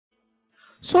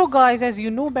So guys, as you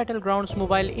know, Battlegrounds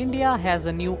Mobile India has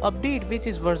a new update which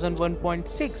is version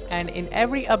 1.6, and in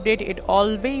every update it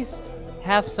always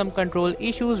have some control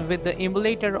issues with the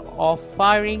emulator of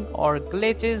firing or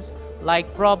glitches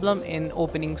like problem in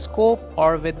opening scope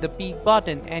or with the peak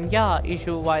button, and yeah,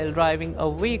 issue while driving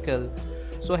a vehicle.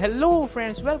 So hello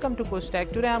friends, welcome to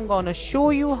kushtech. Today I'm gonna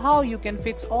show you how you can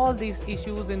fix all these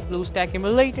issues in Bluestacks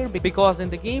emulator, because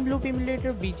in the game loop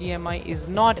emulator BGMI is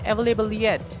not available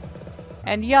yet.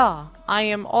 And yeah, I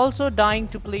am also dying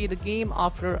to play the game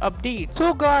after update.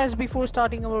 So guys, before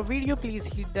starting our video, please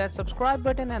hit that subscribe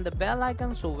button and the bell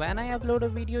icon so when I upload a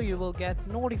video you will get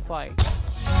notified.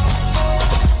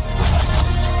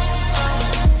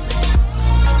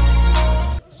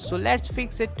 So let's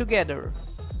fix it together.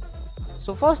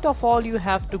 So first of all, you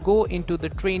have to go into the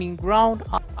training ground.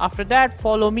 After that,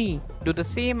 follow me. Do the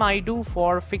same I do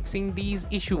for fixing these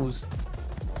issues.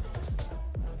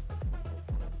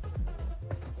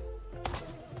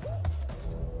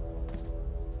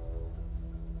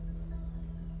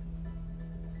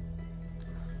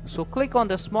 So click on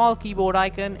the small keyboard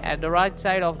icon at the right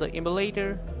side of the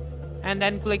emulator and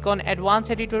then click on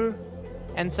Advanced Editor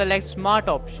and select Smart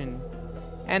option.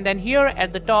 And then here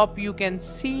at the top you can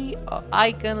see an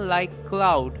icon like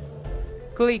cloud.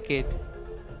 Click it.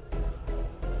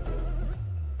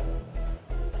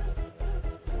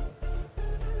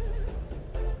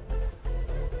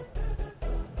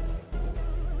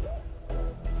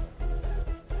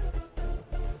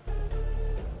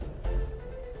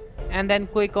 And then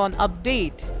click on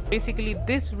update. Basically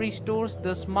this restores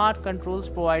the smart controls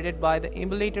provided by the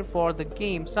emulator for the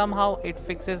game. Somehow it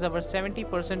fixes our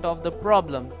 70% of the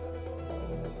problem.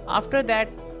 After that,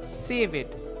 save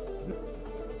it.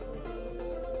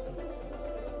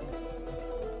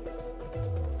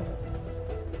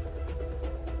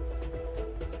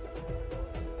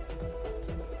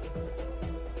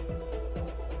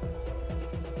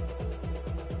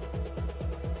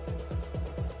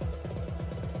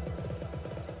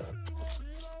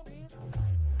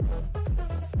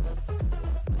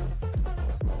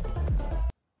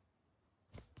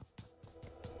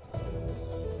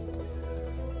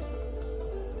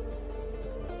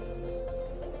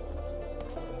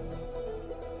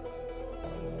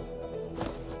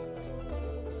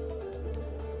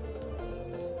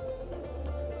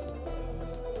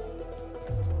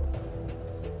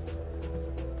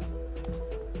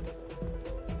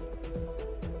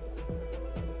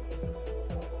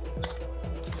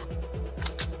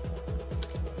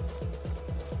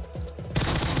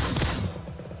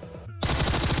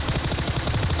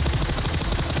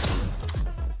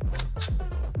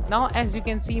 Now as you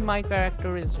can see, my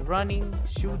character is running,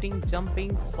 shooting,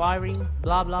 jumping, firing,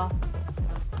 blah blah.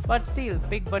 But still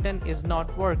big button is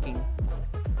not working.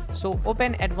 So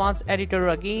open Advanced Editor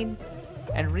again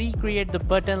and recreate the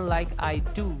button like I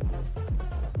do.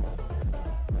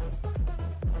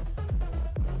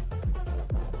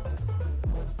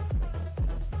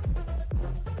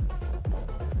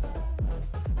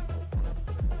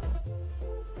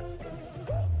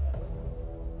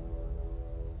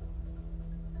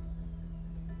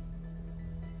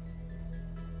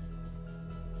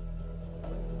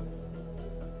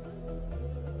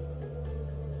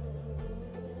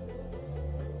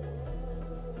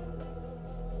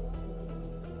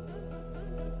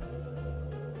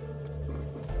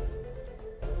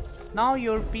 Now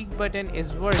your peak button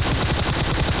is working.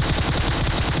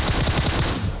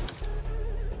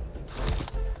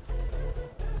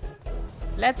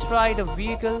 Let's try the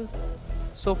vehicle.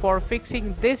 So for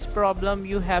fixing this problem,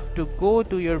 you have to go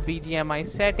to your BGMI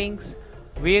settings,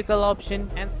 vehicle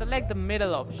option, and select the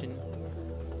middle option.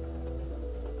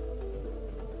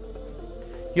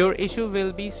 Your issue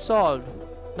will be solved.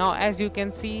 Now as you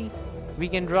can see, we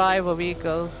can drive a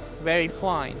vehicle very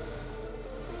fine.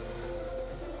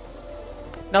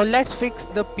 Now let's fix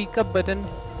the pickup button.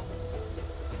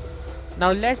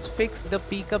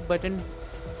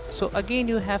 So again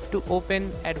you have to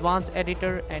open Advanced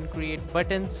Editor and create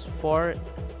buttons for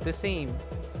the same,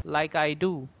 like I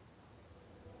do.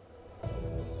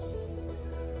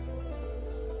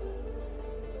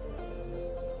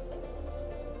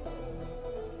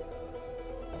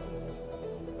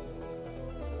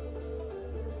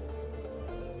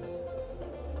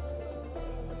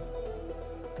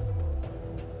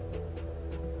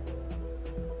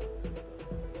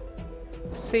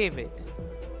 Save it.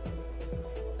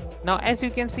 Now as you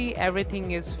can see,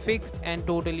 everything is fixed and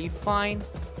totally fine.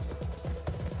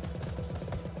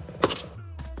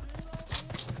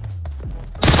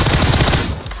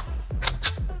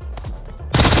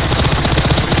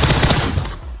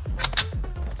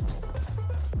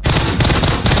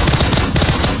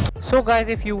 So guys,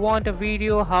 if you want a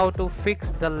video how to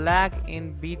fix the lag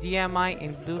in BGMI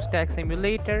in Bluestacks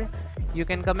simulator, you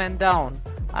can comment down.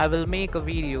 I will make a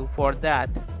video for that.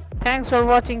 Thanks for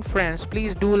watching friends.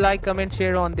 Please do like, comment,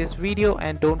 share on this video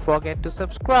and don't forget to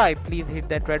subscribe. Please hit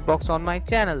that red box on my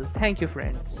channel. Thank you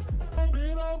friends.